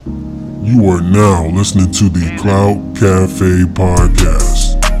You are now listening to the Cloud Cafe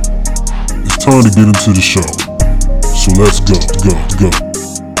Podcast. It's time to get into the show. So let's go.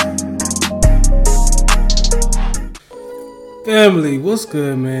 Family, what's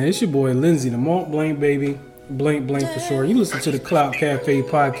good, man? It's your boy Lindsay, the Mont Blank baby. Blank for short. You listen to the Cloud Cafe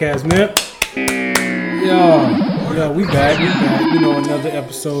Podcast, man. Yo, we back. You know, another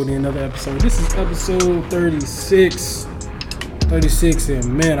episode. This is episode 36.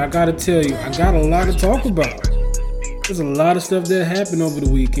 And man, I gotta tell you, I got a lot to talk about. There's a lot of stuff that happened over the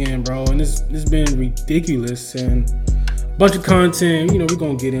weekend, bro, and it's been ridiculous and a bunch of content. You know, we're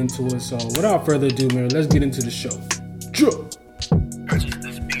gonna get into it. So without further ado, man, let's get into the show.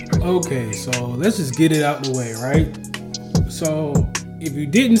 Okay, so let's just get it out the way, right? So if you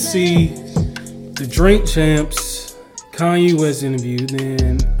didn't see the Drink Champs Kanye West interview,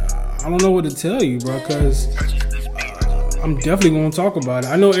 then I don't know what to tell you, bro, because I'm definitely going to talk about it.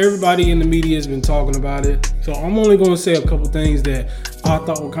 I know everybody in the media has been talking about it, so I'm only going to say a couple things that I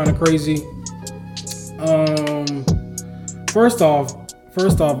thought were kind of crazy. First off,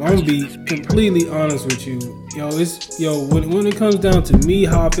 I'm gonna be completely honest with you. When it comes down to me,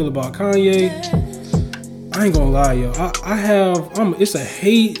 how I feel about Kanye, I ain't gonna lie, it's a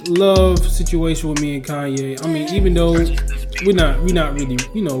hate-love situation with me and Kanye. I mean, even though we're not really,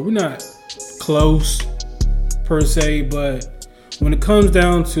 we're not close per se, but when it comes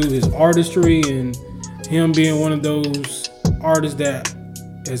down to his artistry and him being one of those artists that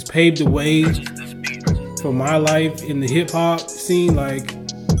has paved the way for my life in the hip-hop scene, like,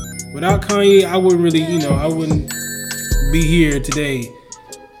 without Kanye, I wouldn't really, I wouldn't be here today,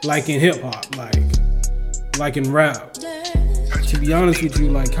 like in hip-hop, like in rap. To be honest with you,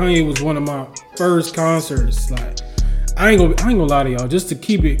 like, Kanye was one of my first concerts. Like, I ain't gonna lie to y'all, just to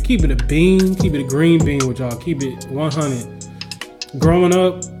keep it a green bean with y'all, keep it 100. Growing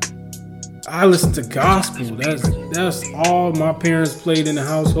up, I listened to gospel. That's all my parents played in the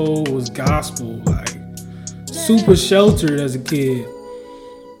household was gospel. Like, super sheltered as a kid,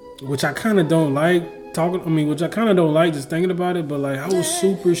 which I kind of don't like just thinking about it, but like, I was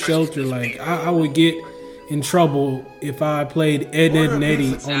super sheltered. Like, I would get in trouble if I played Ed, Edd n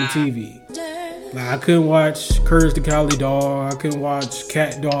Eddy on the TV. Like, I couldn't watch Courage the Cowardly Dog, I couldn't watch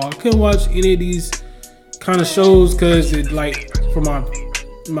Cat Dog, I couldn't watch any of these kind of shows, because it, like, for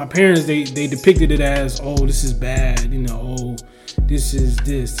my parents, they depicted it as, oh, this is bad, oh, this is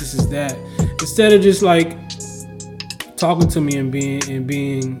that, instead of just like talking to me and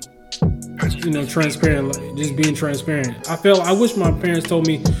being transparent, like, just being transparent. I wish my parents told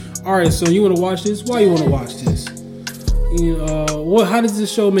me, all right, so you want to watch this? Why you want to watch this? How does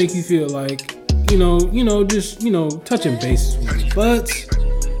this show make you feel? Like, just touching bases with me. But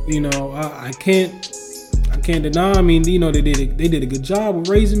I can't deny. I mean, they did a good job of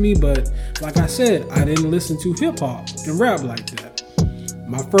raising me, but like I said, I didn't listen to hip hop and rap like that.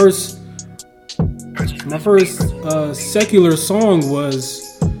 My first secular song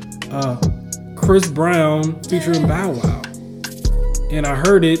was Chris Brown featuring Bow Wow, and I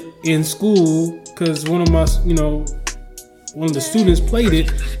heard it in school because one of the students played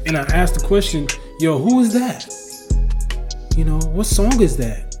it, and I asked the question, "Yo, who is that? What song is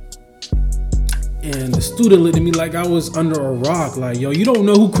that?" And the student looked at me like I was under a rock, like, "Yo, you don't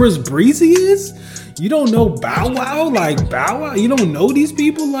know who Chris Breezy is? You don't know Bow Wow? Like, Bow Wow? You don't know these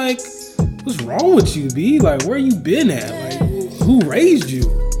people? Like, what's wrong with you, B? Like, where you been at? Like, who raised you?"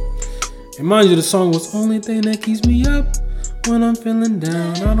 And mind you, the song was "Only thing that keeps me up when I'm feeling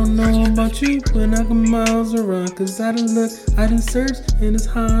down. I don't know about you, but I go miles around, cause I done look, I done search, and it's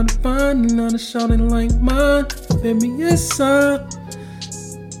hard to find another shouting like mine. Baby, yes, son."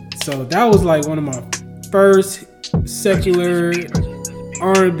 So that was like one of my first secular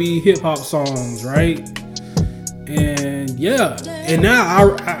R&B hip hop songs, right? And yeah, and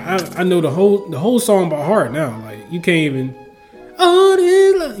now I know the whole song by heart now. Like, you can't even,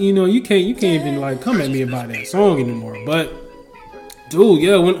 you can't even like come at me about that song anymore. But dude,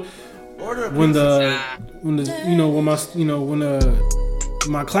 yeah, when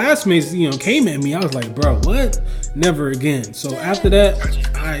my classmates came at me, I was like, bro, what? Never again. So after that,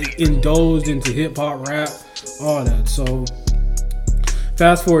 I indulged into hip hop, rap, all that. So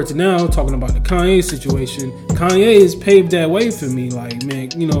fast forward to now, talking about the Kanye situation. Kanye has paved that way for me. Like, man,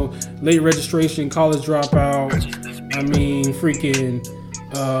 late registration, college dropout. I mean, freaking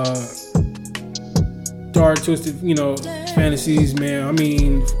dark, twisted, fantasies, man. I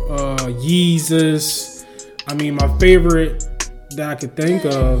mean, Yeezus. I mean, my favorite that I could think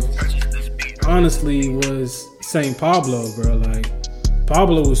of, honestly, was Saint Pablo, bro. Like,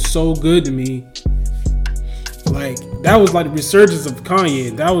 Pablo was so good to me. Like that was like the resurgence of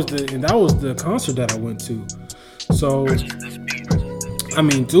Kanye. That was the concert that I went to. So I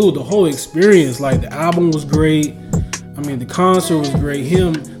mean, dude, the whole experience, like the album was great. I mean, the concert was great.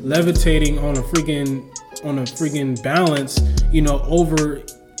 Him levitating on a freaking balance, over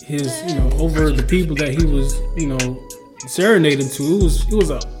his, over the people that he was, serenading to. It was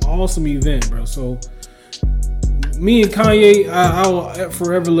an awesome event, bro. So me and Kanye, I will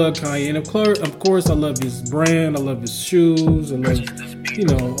forever love Kanye, and of course, I love his brand. I love his shoes. I love,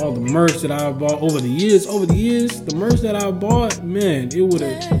 all the merch that I bought over the years. The merch that I bought, man, it would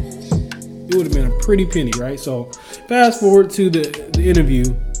have been a pretty penny, right? So fast forward to the interview,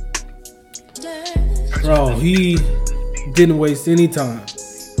 bro. He didn't waste any time,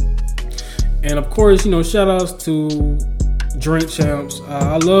 and of course, shout outs to Drink Champs.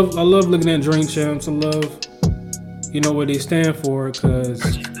 I love looking at Drink Champs. I love what they stand for, because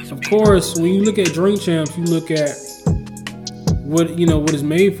of course when you look at Drink Champs, you look at what it's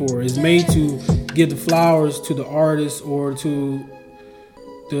made for. It's made to give the flowers to the artist, or to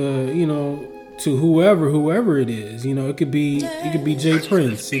the to whoever it is. It could be Jay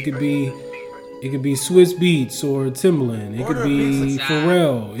Prince, it could be Swizz Beatz or Timbaland, it could be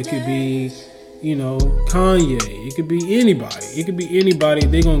Pharrell, it could be Kanye, it could be anybody.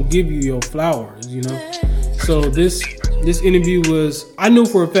 They're gonna give you your flowers. So this interview was, I knew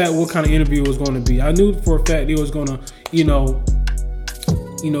for a fact what kind of interview it was going to be. I knew for a fact they was going to,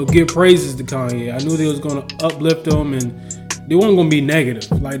 give praises to Kanye. I knew they was going to uplift him, and they weren't going to be negative.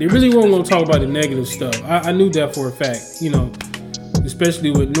 Like, they really weren't going to talk about the negative stuff. I knew that for a fact,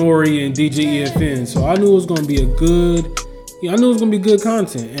 especially with Nori and DJ EFN. So I knew it was going to be good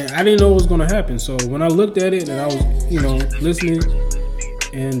content, and I didn't know what was going to happen. So when I looked at it and I was, listening,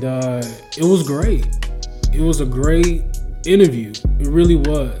 and it was great. It was a great interview. It really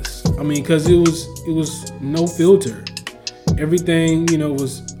was. I mean, because it was no filter. Everything,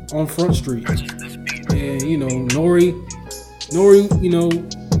 was on Front Street. And, Nori,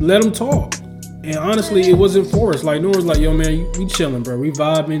 let him talk. And honestly, it wasn't forced. Like, Nori's like, yo, man, we chilling, bro. We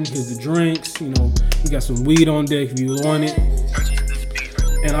vibing. Here's the drinks. We got some weed on deck if you want it.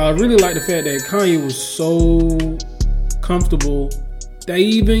 And I really like the fact that Kanye was so comfortable that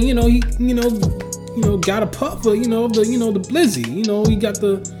he even, got a puff of, the blizzy. He got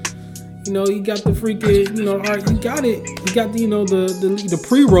the freaking, all right, he got it. He got the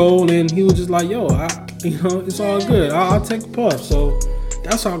pre-roll, and he was just like, yo, it's all good. I'll take the puff. So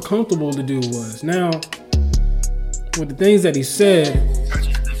that's how comfortable the dude was. Now, with the things that he said,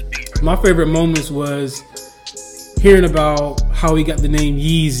 my favorite moments was hearing about how he got the name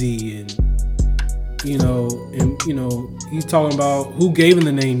Yeezy, and he's talking about who gave him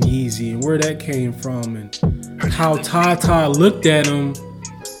the name Yeezy and where that came from, and how Ty looked at him,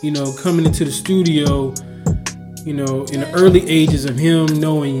 coming into the studio, in the early ages of him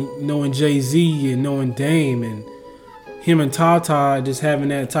knowing Jay-Z and knowing Dame, and him and Ty just having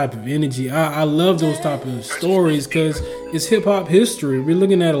that type of energy. I love those type of stories, because it's hip hop history. We're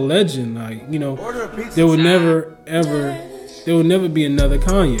looking at a legend. Like, there would never be another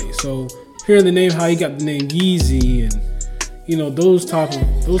Kanye. So hearing the name, how he got the name Yeezy, and those type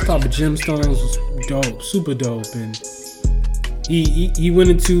of gemstones was dope, super dope. And he went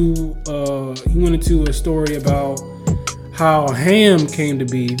into a story about how Ham came to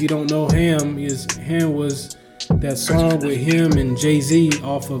be. If you don't know Ham was that song with him and Jay-Z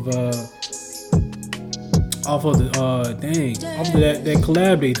off of that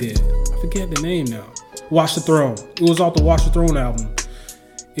collab they did. I forget the name now. Watch the Throne. It was off the Watch the Throne album.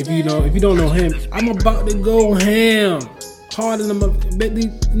 If you don't know him, I'm about to go ham. Harder than bet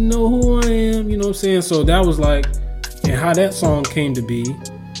they know who I am. You know what I'm saying? So that was like, and how that song came to be,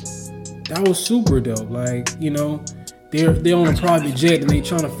 that was super dope. Like, they're on a private jet and they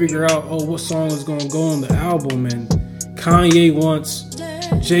trying to figure out, what song is gonna go on the album, and Kanye wants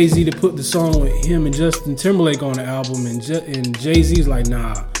Jay-Z to put the song with him and Justin Timberlake on the album, and Jay-Z's like,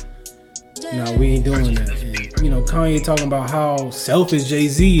 nah, we ain't doing that. And Kanye talking about how selfish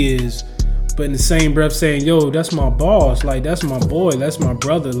Jay-Z is, but in the same breath saying, yo, that's my boss, like that's my boy, that's my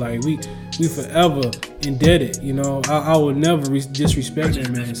brother, like we forever indebted. I would never disrespect that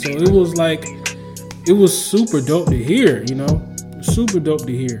man. So it was like, it was super dope to hear, super dope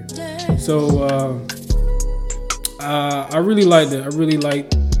to hear. So I really liked it. I really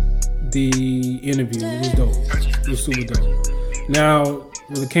liked the interview. It was dope. It was super dope. Now,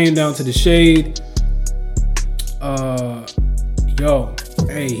 when it came down to the shade,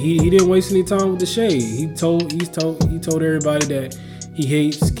 he didn't waste any time with the shade. He told everybody that he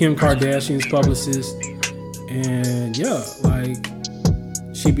hates Kim Kardashian's publicist, and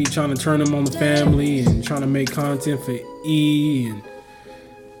she be trying to turn him on the family and trying to make content for E,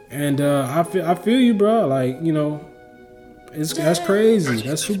 and I feel you, bro. Like, you know, that's crazy.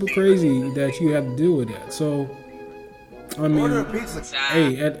 That's super crazy that you have to deal with that. So, I mean,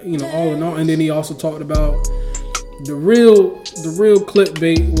 hey, you know, all in all, and then he also talked about the real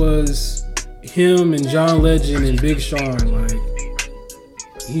clickbait was him and John Legend and Big Sean. Like,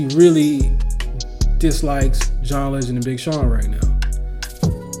 he really dislikes John Legend and Big Sean right now,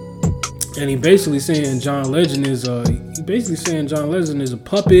 and he basically saying John Legend is a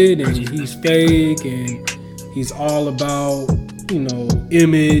puppet and he's fake and he's all about, you know,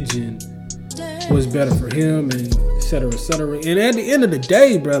 image and what's better for him and et cetera, et cetera. And at the end of the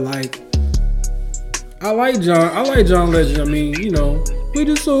day, bro, like, I like John Legend. I mean, you know, we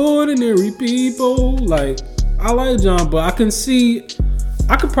just ordinary people. Like, I like John, but I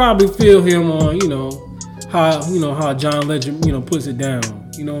could probably feel him on, you know how John Legend, you know, puts it down.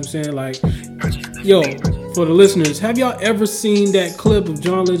 You know what I'm saying? Like, yo, for the listeners, have y'all ever seen that clip of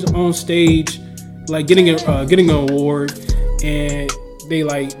John Legend on stage, like getting an award, and they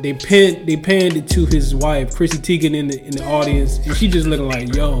panned it to his wife, Chrissy Teigen, in the audience, and she just looking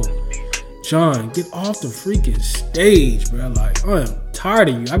like, yo, John, get off the freaking stage, bro. Like, I am tired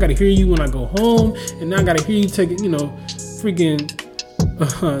of you. I gotta hear you when I go home, and now I gotta hear you take it, you know, freaking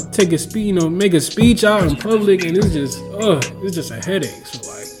take a speech, you know, make a speech out in public, and it's just a headache. So,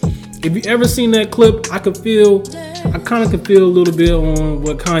 like, if you ever seen that clip, I kind of could feel a little bit on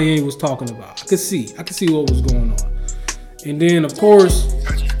what Kanye was talking about. I could see what was going on. And then, of course,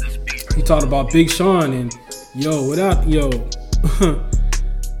 he talked about Big Sean, and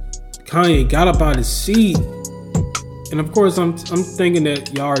Kanye got up out of his seat. And of course, I'm thinking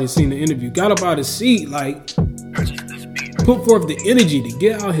that y'all already seen the interview. Got up out of his seat, like, put forth the energy to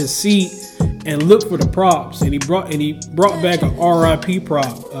get out his seat and look for the props. And he brought back a RIP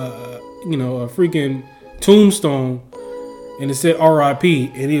prop, you know, a freaking tombstone, and it said RIP.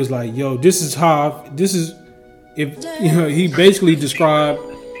 And he was like, yo, if you know, he basically described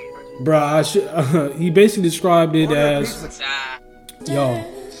it as, yo,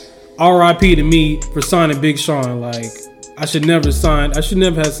 RIP to me for signing Big Sean. Like, I should never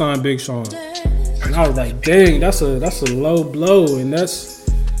have signed Big Sean. And I was like, dang, that's a low blow. And I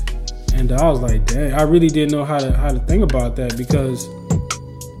was like, dang, I really didn't know how to think about that, because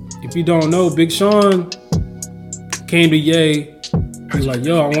if you don't know, Big Sean came to Ye. He's like,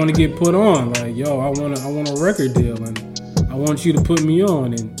 yo, I want to get put on. Like, yo, I want a record deal, and I want you to put me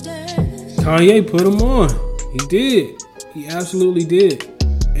on. And Kanye put him on. He did. He absolutely did.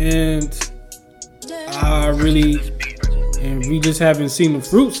 And we just haven't seen the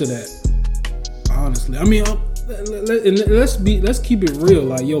fruits of that. Honestly, I mean, let's keep it real.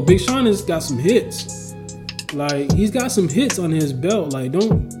 Like, yo, Big Sean has got some hits. Like, he's got some hits on his belt. Like,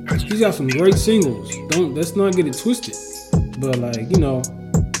 he's got some great singles. Let's not get it twisted. But, like, you know,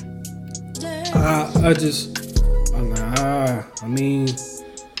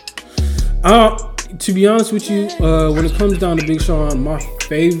 to be honest with you, when it comes down to Big Sean, my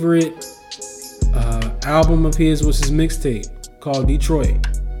favorite album of his was his mixtape called Detroit.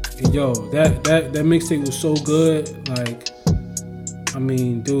 And yo, that mixtape was so good. Like, I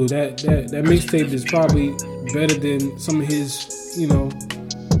mean, dude, that mixtape is probably better than some of his, you know,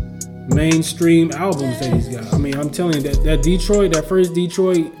 mainstream albums that he's got. I mean, I'm telling you, that first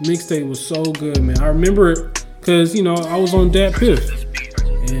Detroit mixtape was so good, man. I remember it because, you know, I was on Dat Piff,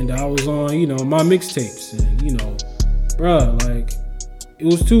 and I was on, you know, my mixtapes, and, you know, bruh, like, it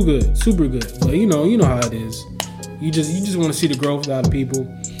was too good, super good. But you know how it is. You just want to see the growth out of people.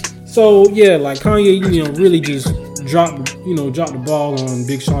 So yeah, like, Kanye, you know, really just dropped the ball on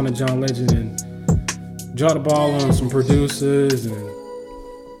Big Sean and John Legend, and dropped the ball on some producers, and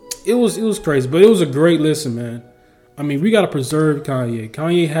it was crazy, but it was a great listen, man. I mean, we gotta preserve Kanye.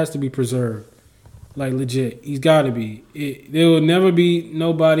 Kanye has to be preserved, like, legit. He's got to be. There will never be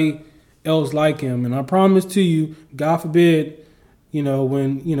nobody else like him, and I promise to you, God forbid, you know,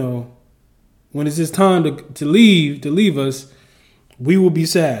 when it's his time to leave us, we will be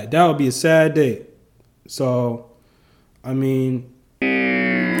sad. That would be a sad day. So, I mean,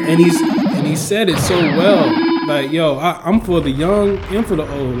 and he said it so well. Like, yo, I'm for the young and for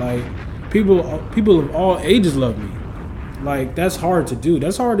the old. Like, people of all ages love me. Like, that's hard to do.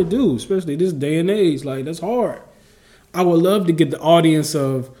 That's hard to do, especially this day and age. Like, that's hard. I would love to get the audience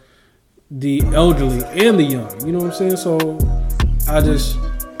of the elderly and the young. You know what I'm saying? So, I just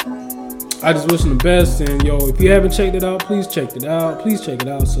wish him the best. And yo, if you haven't checked it out, please check it out.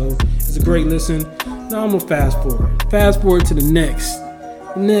 So, it's a great listen. Now I'm gonna fast forward to the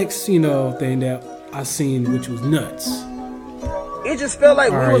next, you know, thing that I seen, which was nuts. it just felt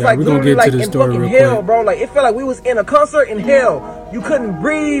like we was y'all, like literally like in fucking hell, quick. bro. Like it felt like we was in a concert in hell. You couldn't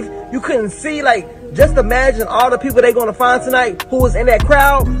breathe, you couldn't see. Like, just imagine all the people they gonna find tonight who was in that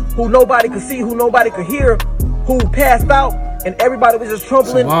crowd, who nobody could see, who nobody could hear, who passed out, and everybody was just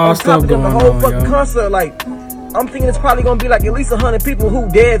trembling on top of them the whole fucking concert. Like, I'm thinking it's probably gonna be like at least 100 people who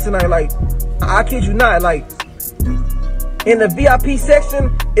dead tonight. Like, I kid you not. Like, in the VIP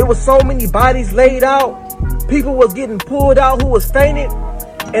section, it was so many bodies laid out. People was getting pulled out who was fainted,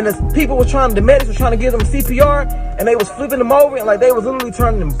 and the medics were trying to give them CPR, and they was flipping them over, and like they was literally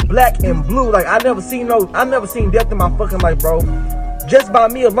turning them black and blue. Like, I never seen death in my fucking life, bro. Just by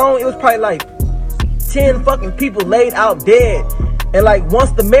me alone, it was probably like 10 fucking people laid out dead. And like,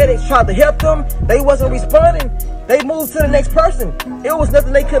 once the medics tried to help them, they wasn't responding. They moved to the next person. It was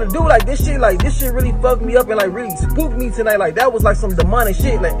nothing they could have do. Like, this shit really fucked me up and like really spooked me tonight. Like, that was like some demonic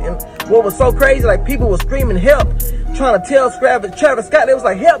shit. Like, and what was so crazy, like, people were screaming help, trying to tell Travis Scott. They was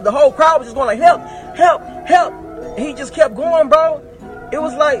like, help. The whole crowd was just going like, help, help, help. And he just kept going, bro. It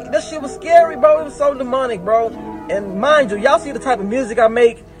was like, that shit was scary, bro. It was so demonic, bro. And mind you, y'all see the type of music I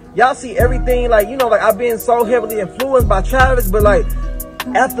make. Y'all see everything, like, you know, like, I've been so heavily influenced by Travis, but like,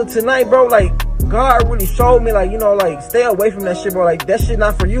 after tonight, bro, like, God really showed me, like, you know, like, stay away from that shit, bro. Like, that shit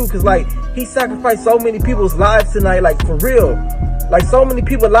not for you, because like, he sacrificed so many people's lives tonight, like, for real. Like, so many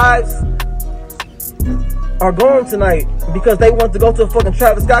people's lives are gone tonight because they want to go to a fucking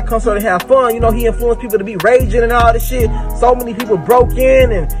Travis Scott concert and have fun. You know, he influenced people to be raging and all this shit. So many people broke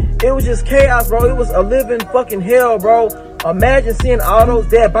in, and it was just chaos, bro. It was a living fucking hell, bro. Imagine seeing all those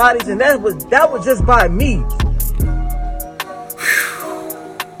dead bodies, and that was just by me.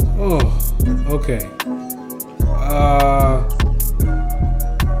 Oh, okay.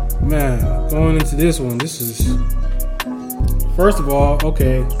 Man, going into this one, this is, first of all,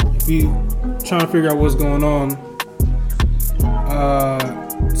 okay, if you trying to figure out what's going on,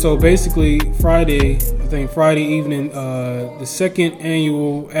 so basically Friday evening, the second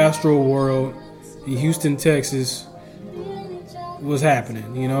annual Astro World in Houston, Texas was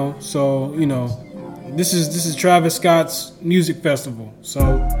happening, you know. So, you know, this is Travis Scott's music festival.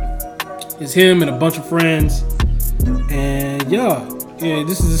 So it's him and a bunch of friends, and yeah,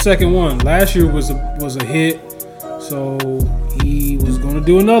 this is the second one. Last year was a hit, so he was going to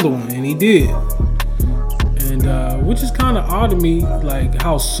do another one, and he did. And which is kind of odd to me, like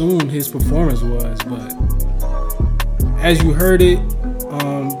how soon his performance was. But as you heard it,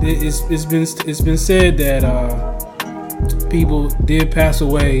 it's been said that people did pass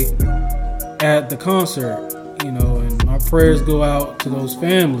away at the concert, you know, and my prayers go out to those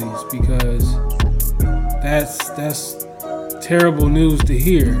families, because that's terrible news to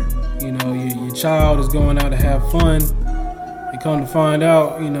hear. You know, your child is going out to have fun, and come to find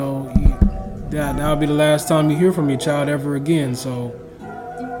out, you know, that'll be the last time you hear from your child ever again. So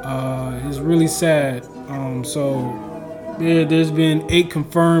it's really sad. So there's been 8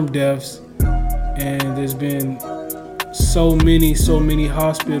 confirmed deaths, and there's been so many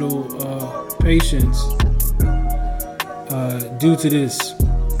hospital patients due to this.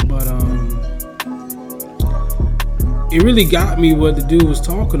 But it really got me what the dude was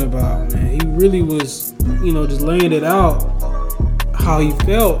talking about, man. He really was, you know, just laying it out how he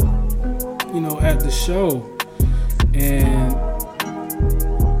felt, you know, at the show. And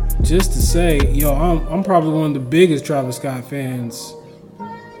just to say, yo, I'm probably one of the biggest Travis Scott fans,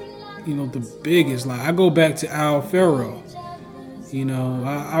 you know, the biggest. Like, I go back to Al Farrow. You know,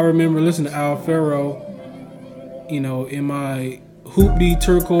 I remember listening to Al Farrow, you know, in my hoopty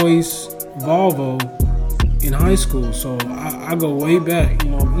turquoise Volvo in high school. So I go way back,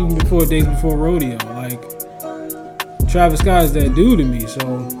 you know, even before Days Before Rodeo. Like, Travis Scott is that dude to me.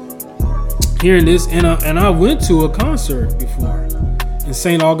 So hearing this, and I went to a concert before in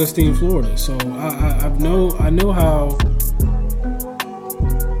St. Augustine, Florida. So I know how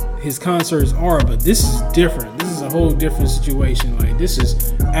his concerts are, but this is different. This is a whole different situation. Like, this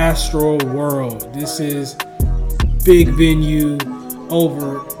is Astro World. This is big venue,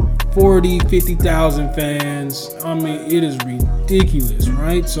 over 50,000 fans. I mean, it is ridiculous,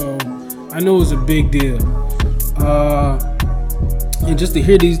 right? So I know it's a big deal. And just to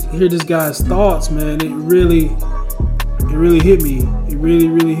hear this guy's thoughts, man, it really hit me. It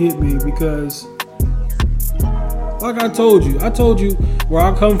really hit me, because like I told you where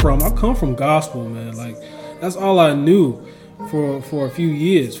I come from. I come from gospel, man. Like, that's all I knew for a few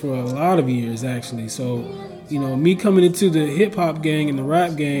years, for a lot of years actually. So, you know, me coming into the hip hop gang and the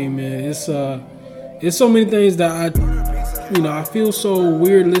rap game, man, it's so many things that I feel so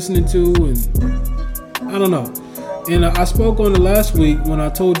weird listening to, and I don't know. And I spoke on it last week when I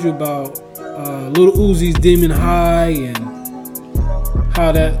told you about Lil Uzi's Demon High, and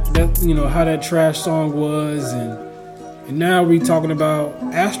how that trash song was, and now we talking about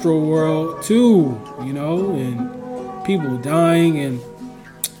Astro World too, and people dying. And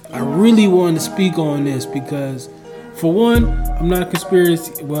I really wanted to speak on this because, for one, I'm not a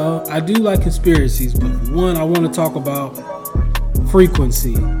conspiracy. Well, I do like conspiracies, but for one, I want to talk about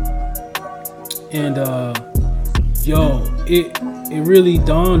frequency. And it really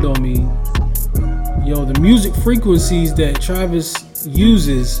dawned on me. The music frequencies that Travis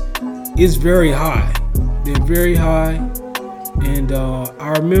uses is very high. They're very high. And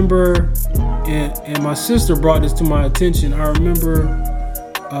I remember, and my sister brought this to my attention. I remember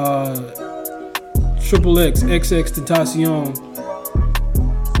XXXTentacion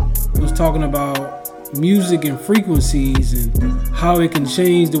was talking about music and frequencies and how it can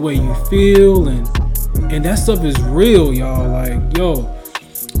change the way you feel, and that stuff is real, y'all. Like,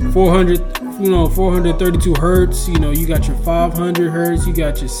 432 hertz, you got your 500 hertz, you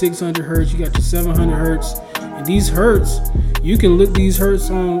got your 600 hertz, you got your 700 hertz. And these hertz, you can look these hertz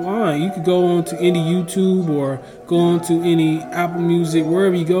online. You could go on to any YouTube or go on to any Apple Music,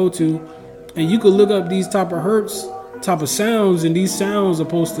 wherever you go to, and you could look up these type of hertz, type of sounds, and these sounds are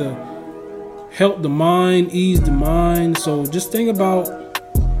supposed to help the mind, ease the mind. So just think about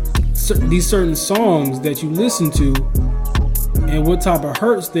these certain songs that you listen to and what type of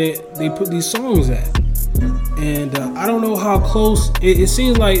hertz that they put these songs at. And I don't know how close. It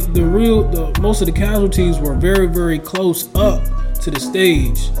seems like most of the casualties were very, very close up to the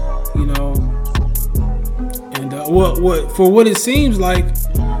stage, And what it seems like,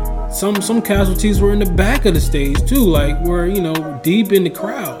 some casualties were in the back of the stage too, like where deep in the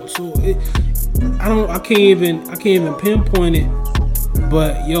crowd. So I can't even pinpoint it.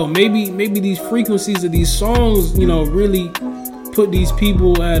 But maybe these frequencies of these songs, really put these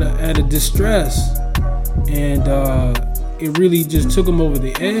people at a distress. And it really just took him over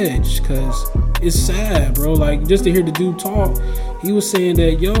the edge, because it's sad, bro. Like, just to hear the dude talk, he was saying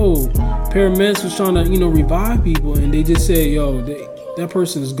that paramedics was trying to revive people, and they just said, that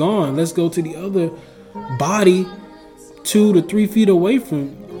person's gone. Let's go to the other body 2 to 3 feet away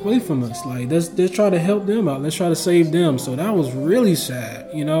from us. Like, let's try to help them out. Let's try to save them. So that was really sad,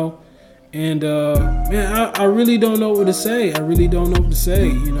 And man, I really don't know what to say.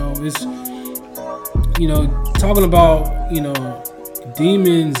 It's talking about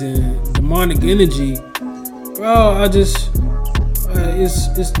demons and demonic energy, bro. It's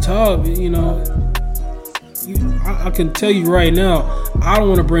tough. I can tell you right now, I don't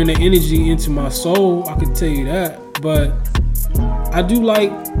want to bring the energy into my soul. I can tell you that, but I do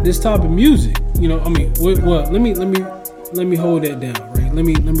like this type of music. What? Let me hold that down, right? Let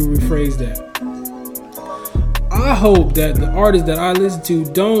me rephrase that. I hope that the artists that I listen to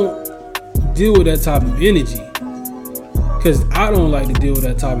don't deal with that type of energy, because I don't like to deal with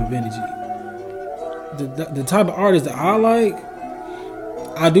that type of energy. The type of artists that I like,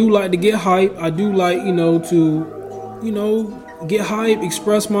 I do like to get hype. I do like to get hype,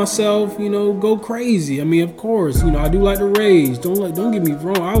 express myself, go crazy. I mean, of course, I do like to rage. Don't get me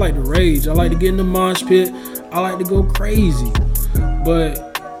wrong. I like to rage. I like to get in the mosh pit. I like to go crazy. But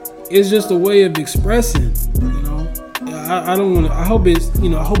it's just a way of expressing, I don't want to. I hope it's,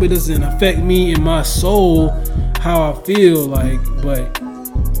 I hope it doesn't affect me in my soul, how I feel like. But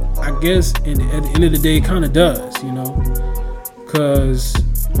I guess at the end of the day, it kind of does, because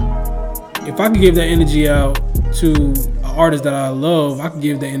if I could give that energy out to an artist that I love, I could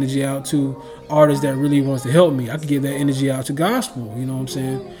give that energy out to artists that really wants to help me. I could give that energy out to gospel. You know what I'm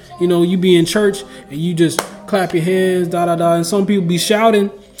saying? You be in church and you just clap your hands, and some people be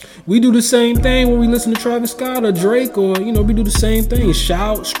shouting. We do the same thing when we listen to Travis Scott or Drake, or we do the same thing,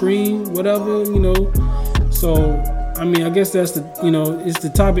 shout, scream, whatever, So I mean, I guess that's the it's the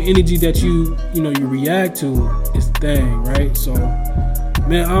type of energy that you react to. It's the thing, right? So,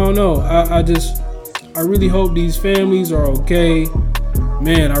 man, I don't know. I really hope these families are okay.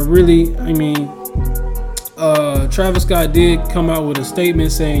 Man, Travis Scott did come out with a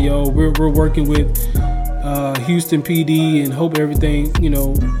statement saying, we're working with Houston PD and hope everything,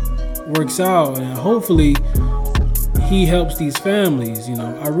 works out, and hopefully he helps these families.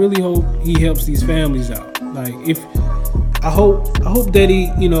 I really hope he helps these families out. Like, I hope that he,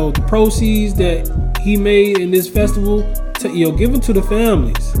 the proceeds that he made in this festival, give them to the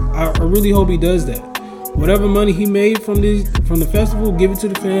families. I really hope he does that. Whatever money he made from the festival, give it to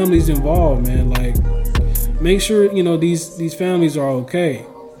the families involved, man. Like, make sure these families are okay.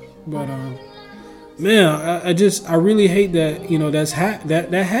 But man, I really hate that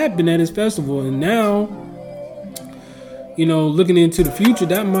that happened at his festival, and now looking into the future,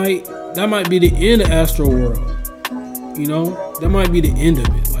 that might be the end of Astro World. You know, that might be the end of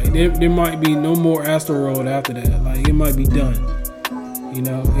it. Like there might be no more Astroworld after that. Like it might be done. You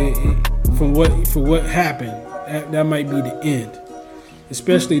know, for what happened, that might be the end.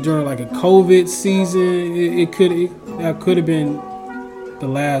 Especially during like a COVID season, that could have been the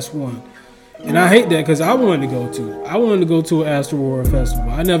last one. And I hate that because I wanted to go to an Astroworld festival.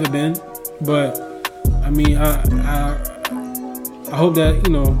 I never been, but I mean, I hope that,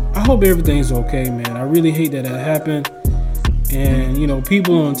 you know, I hope everything's okay, man. I really hate that happened. And, you know,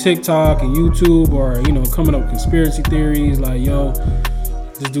 people on TikTok and YouTube are, you know, coming up with conspiracy theories like, yo,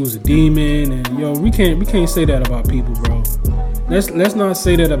 this dude's a demon, and yo, we can't say that about people, bro. Let's not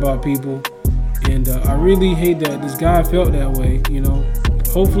say that about people. And I really hate that this guy felt that way. You know,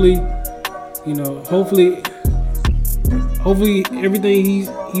 hopefully everything he's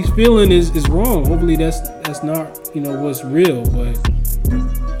feeling is wrong. Hopefully that's not, you know, what's real. But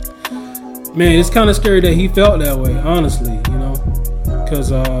man, it's kind of scary that he felt that way, honestly, you know, because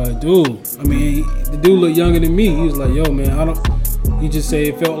dude, I mean, the dude looked younger than me. He was like, yo, man, he just said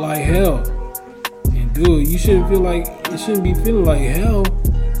it felt like hell. And dude, it shouldn't be feeling like hell.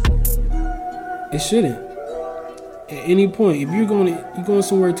 It shouldn't. At any point, if you're going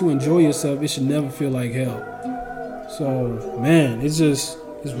somewhere to enjoy yourself, it should never feel like hell. So, man, it's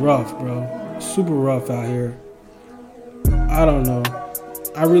rough, bro. Super rough out here. I don't know.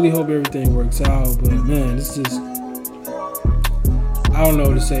 I really hope everything works out, but man, it's just, I don't know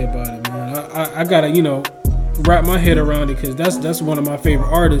what to say about it, man. I gotta, you know, wrap my head around it, because that's one of my favorite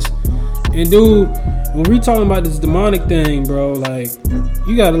artists. And dude, when we talking about this demonic thing, bro, like,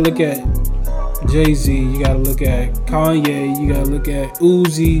 you gotta look at Jay-Z, you gotta look at Kanye, you gotta look at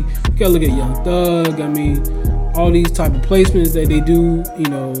Uzi, you gotta look at Young Thug. I mean, all these type of placements that they do, you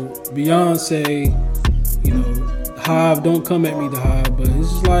know, Beyonce, you know, Hive, don't come at me, the Hive, but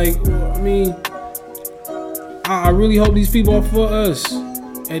it's just like, I mean, I really hope these people are for us.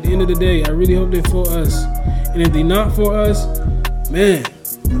 At the end of the day, I really hope they're for us. And if they're not for us, man,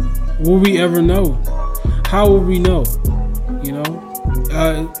 will we ever know? How will we know? You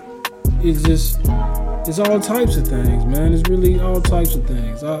know, it's all types of things, man. It's really all types of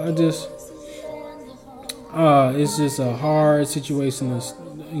things. It's just a hard situation,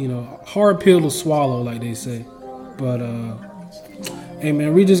 you know, hard pill to swallow, like they say. But hey,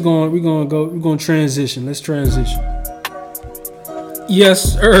 man, we're gonna transition. Let's transition.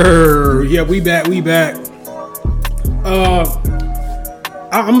 Yes, sir. Yeah, we back.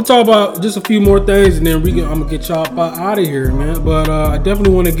 I'm gonna talk about just a few more things, and then I'm gonna get y'all out of here, man. But I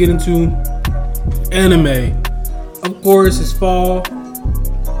definitely want to get into anime. Of course, it's fall,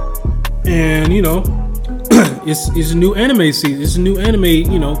 and you know, it's a new anime season. It's a new anime,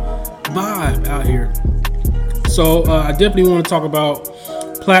 you know, vibe out here. So I definitely want to talk about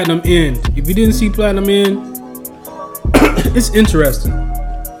Platinum End. If you didn't see Platinum End, it's interesting.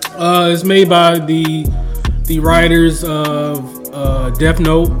 It's made by the writers of Death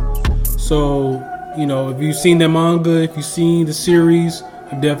Note. So, you know, if you've seen that manga, if you've seen the series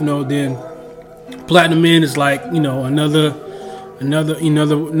of Death Note, then Platinum End is like, you know, another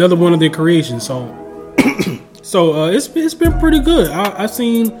one of their creations. So it's been pretty good. I've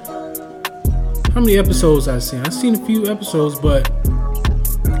seen, how many episodes I've seen? I've seen a few episodes, but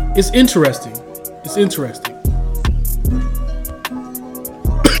it's interesting.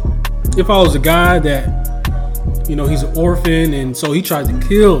 It follows a guy that, you know, he's an orphan, and so he tried to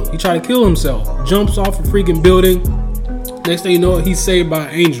kill himself. Jumps off a freaking building. Next thing you know, he's saved by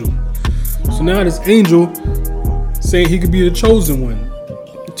an angel. So now this angel saying he could be the chosen one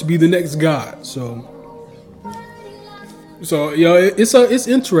to be the next god. So yo, it's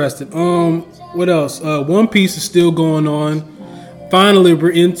interesting. What else? One Piece is still going on. Finally,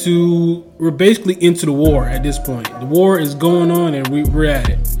 we're basically into the war at this point. The war is going on, and we're at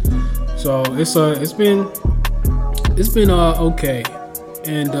it. So it's been okay.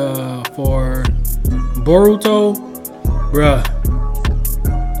 And for Boruto, bruh,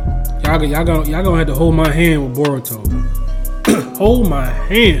 y'all gonna have to hold my hand with Boruto. Hold my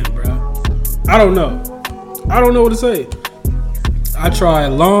hand, bruh. I don't know what to say. I tried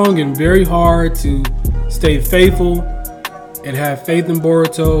long and very hard to stay faithful and have faith in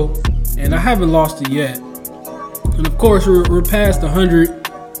Boruto, and I haven't lost it yet. And of course, we're past 100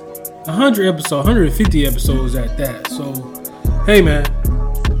 episodes, 150 episodes at that. So, hey, man,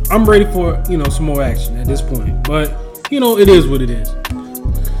 I'm ready for, you know, some more action at this point. But, you know, it is what it is.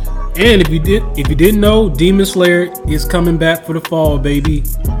 And if you didn't know, Demon Slayer is coming back for the fall, baby.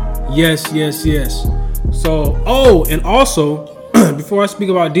 Yes. So, and also, before I speak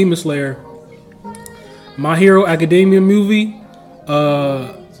about Demon Slayer, My Hero Academia movie,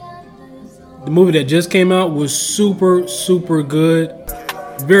 the movie that just came out was super, super good.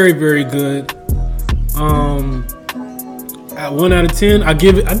 Very, very good. At 1 out of 10, I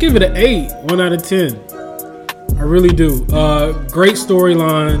give it an 8. 1 out of 10. I really do. Great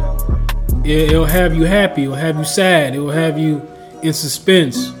storyline. It'll have you happy. It'll have you sad. It will have you in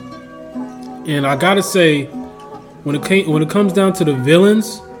suspense. And I gotta say, when it comes down to the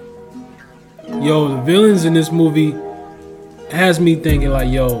villains, the villains in this movie has me thinking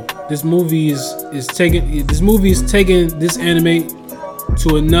like, this movie is taking this anime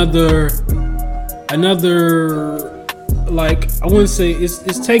to another, like, I wouldn't say it's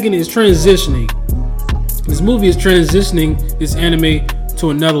transitioning. This movie is transitioning this anime to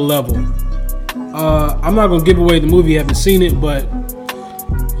another level. I'm not gonna give away the movie. I haven't seen it, but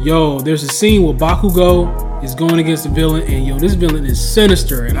there's a scene where Bakugo is going against the villain, and this villain is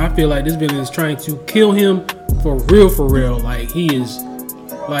sinister, and I feel like this villain is trying to kill him for real. Like, he is,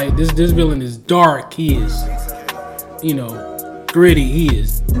 like, this villain is dark. He is, gritty. He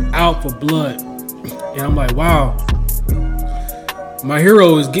is out for blood, and I'm like, wow, my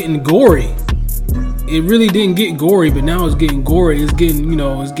hero is getting gory. It really didn't get gory, but now it's getting gory. It's getting,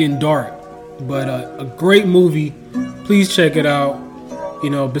 it's getting dark. But a great movie. Please check it out.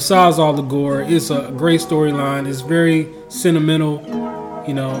 Besides all the gore, it's a great storyline. It's very sentimental.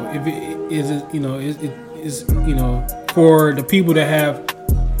 If it is, for the people that have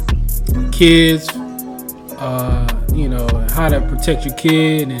kids, how to protect your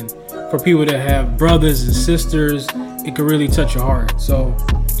kid, and for people that have brothers and sisters, it can really touch your heart. So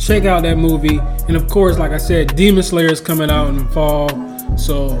check out that movie. And of course, like I said, Demon Slayer is coming out in the fall.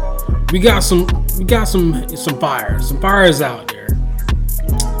 So we got some fires out there.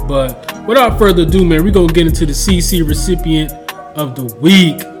 But without further ado, man, we're gonna get into the CC recipient of the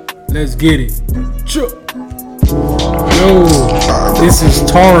week. Let's get it. This is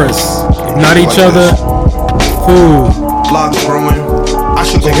Taurus. If not each other, food. Blogs growing. I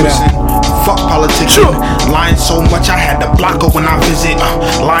should go listen. Fuck politics. Lying so much I had to block her when I visit.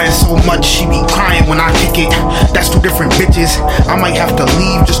 Lying so much she be crying when I kick it. That's two different bitches. I might have to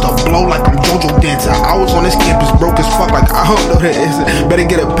leave just to blow like I'm JoJo Dancer. I was on this campus broke as fuck, like I don't know that is. Better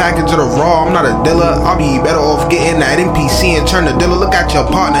get a package of the raw. I'm not a dealer. I'll be better off getting that NPC and turn the dealer. Look at your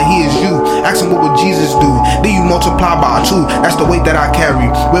partner, he is you. Ask him what would Jesus do. Then you multiply by 2. That's the weight that I carry.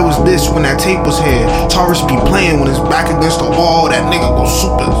 Where was this when that tape was here? Taurus be playing when it's back against the wall. That nigga go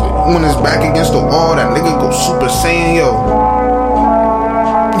super. When it's back against the wall, that nigga go Super Saiyan,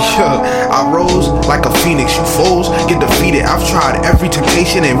 I rose like a phoenix. You foes get defeated. I've tried every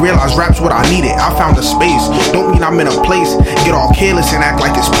temptation and realized rap's what I needed. I found a space. Don't mean I'm in a place. Get all careless and act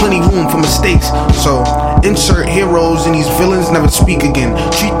like there's plenty room for mistakes. So insert heroes and these villains never speak again.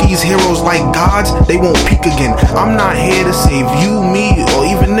 Treat these heroes like gods, they won't peak again. I'm not here to save you, me, or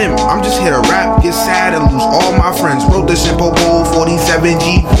even them. I'm just here to rap, get sad, and lose all my friends. Wrote this in Popo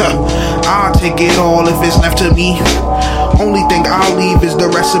 47G. I'll take it all if it's left to me. Only thing I'll leave is the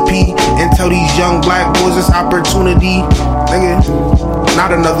recipe and tell these young black boys it's opportunity. Nigga,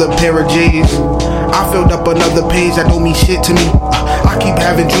 not another pair of J's. I filled up another page that don't mean shit to me. I keep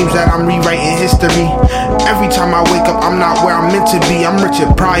having dreams that I'm rewriting history. Every time I wake up, I'm not where I'm meant to be. I'm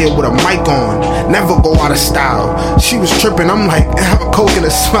Richard Pryor with a mic on. Never go out of style. She was tripping, I'm like, I'm coking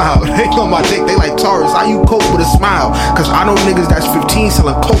a smile. They on my dick, they like, Taurus, how you coke with a smile? Cause I know niggas that's 15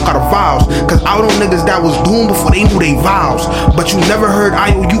 selling coke out of vials. Cause I know niggas that was doomed before they knew they vows. But you never heard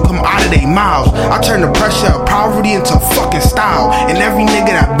IOU come out of they mouths. I turn the pressure of poverty into fucking style. And every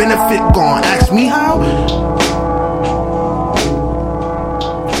nigga that benefit gone ask me how?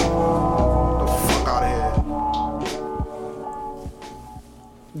 The fuck out of here.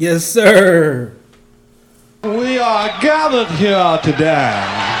 Yes, sir. We are gathered here today.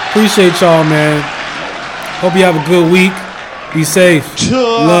 Appreciate y'all, man. Hope you have a good week. Be safe.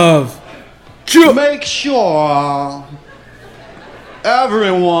 Love. Make sure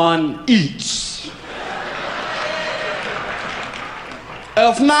everyone eats.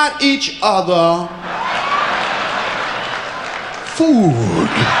 If not each other, food.